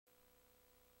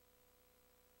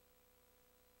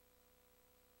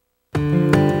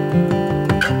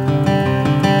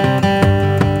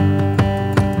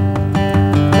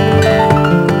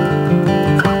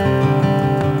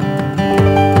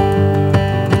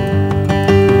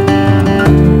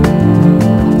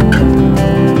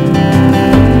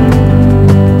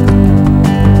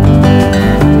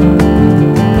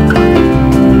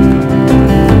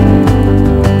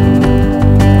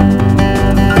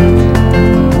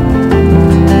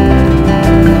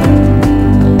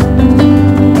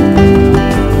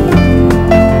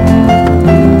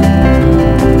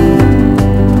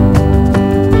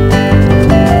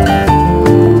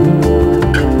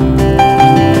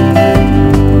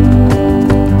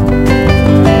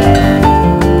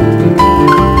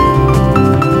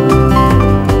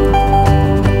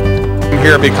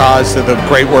because of the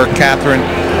great work Catherine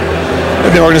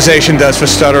and the organization does for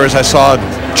stutterers. I saw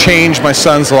it change my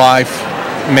son's life,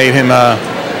 made him a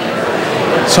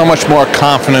so much more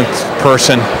confident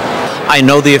person. I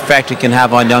know the effect it can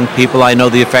have on young people. I know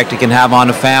the effect it can have on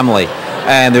a family.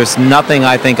 And there's nothing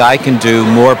I think I can do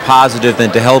more positive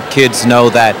than to help kids know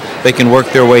that they can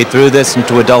work their way through this, and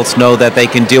to adults know that they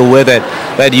can deal with it,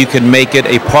 that you can make it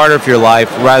a part of your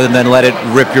life rather than let it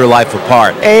rip your life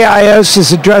apart. AIS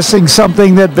is addressing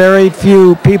something that very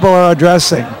few people are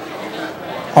addressing.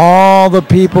 All the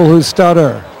people who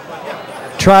stutter,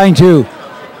 trying to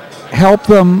help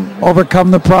them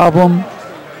overcome the problem,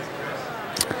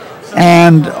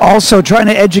 and also trying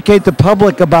to educate the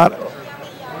public about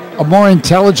a more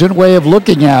intelligent way of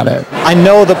looking at it. I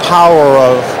know the power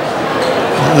of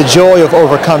the joy of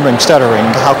overcoming stuttering,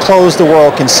 how closed the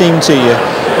world can seem to you,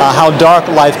 how dark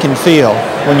life can feel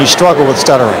when you struggle with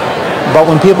stuttering. But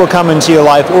when people come into your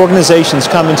life, organizations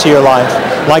come into your life,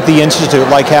 like the Institute,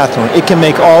 like Catherine, it can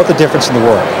make all the difference in the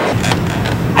world.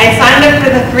 I signed up for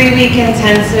the 3-week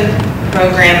intensive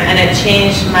program, and it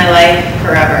changed my life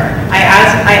forever. I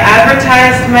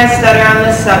advertised my stutter on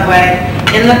the subway,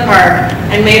 in the park,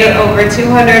 and made over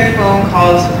 200 phone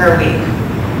calls per week.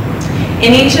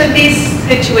 In each of these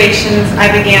situations, I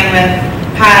began with,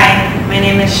 "Hi, my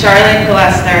name is Charlotte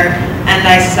Glessner, and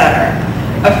I stutter,"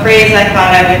 a phrase I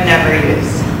thought I would never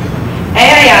use.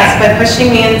 AIS, by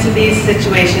pushing me into these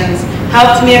situations,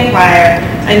 helped me acquire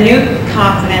a new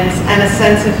confidence and a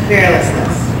sense of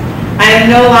fearlessness. I am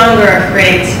no longer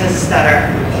afraid to stutter.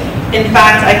 In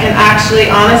fact, I can actually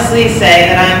honestly say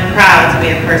that I am proud to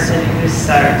be a person who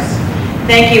stutters.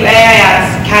 Thank you,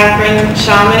 AIS, Catherine,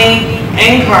 Shamini,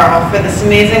 and Carl, for this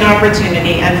amazing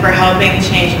opportunity and for helping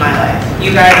change my life.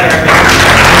 You guys are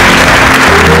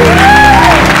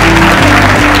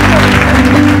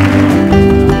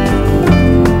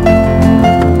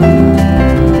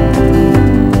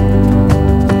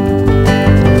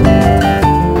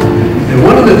And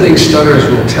one of the things stutterers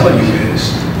will tell you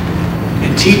is,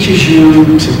 it teaches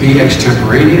you to be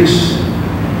extemporaneous,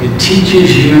 it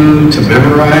teaches you to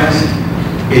memorize,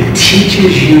 it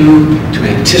teaches you to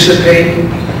anticipate,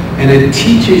 and it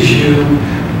teaches you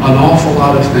an awful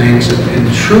lot of things.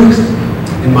 In truth,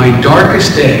 in my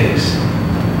darkest days,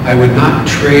 I would not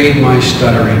trade my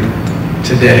stuttering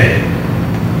today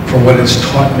for what it's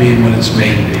taught me and what it's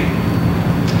made me.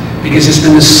 Because it's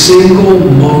been the single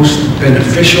most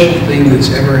beneficial thing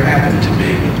that's ever happened to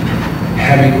me,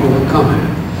 having overcome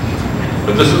it.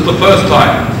 But this is the first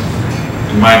time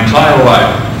in my entire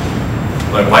life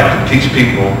that I'd like to teach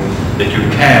people that you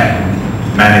can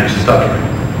manage stuttering.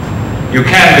 You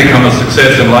can become a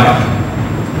success in life.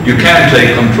 You can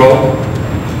take control.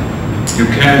 You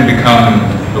can become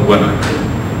the winner.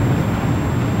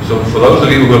 So for those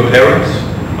of you who are parents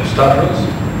of stutterers,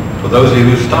 for those of you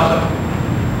who stutter,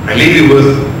 I leave you with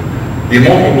the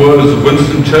immortal words of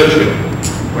Winston Churchill,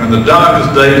 when in the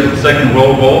darkest days of the Second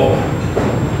World War,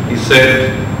 he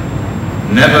said,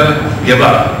 "Never give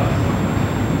up.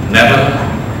 Never,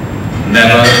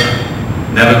 never,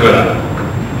 never give up."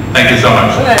 Thank you so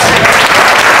much.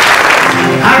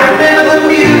 I remember the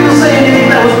music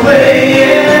that was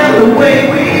playing, the way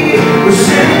we were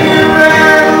singing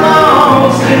right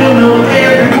along, still know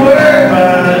every word by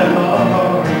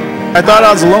heart. I thought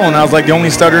I was alone. I was like the only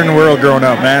stutterer in the world growing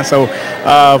up, man. So,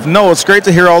 no, it's great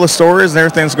to hear all the stories and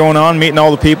everything that's going on, meeting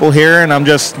all the people here, and I'm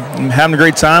having a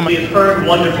great time. We've heard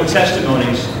wonderful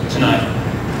testimonies tonight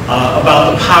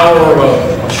about the power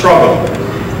of struggle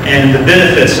and the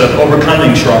benefits of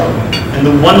overcoming struggle, and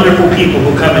the wonderful people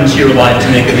who come into your life to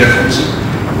make a difference.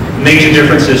 Major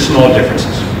differences, small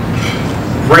differences.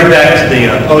 Bring back to the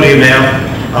podium now.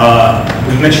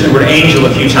 We've mentioned the word angel a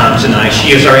few times tonight.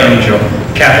 She is our angel,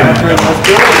 Catherine.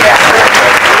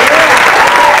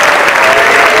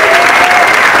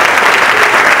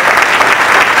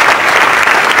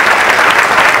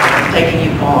 Thanking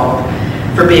you all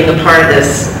for being a part of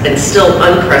this and still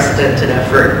unprecedented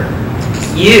effort.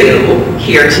 You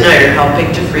here tonight are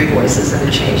helping to free voices and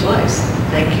to change lives.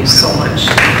 Thank you so much.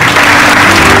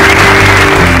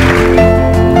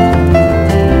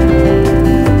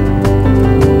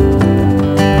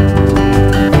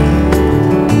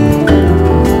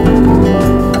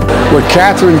 What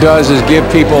Catherine does is give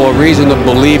people a reason to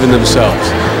believe in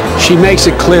themselves. She makes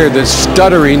it clear that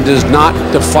stuttering does not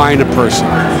define a person.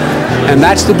 And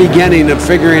that's the beginning of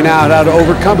figuring out how to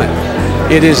overcome it.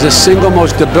 It is the single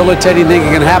most debilitating thing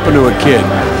that can happen to a kid,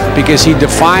 because he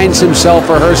defines himself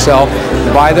or herself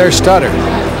by their stutter.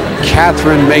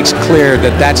 Catherine makes clear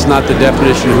that that's not the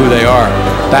definition of who they are.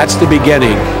 That's the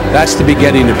beginning. That's the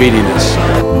beginning of beating this.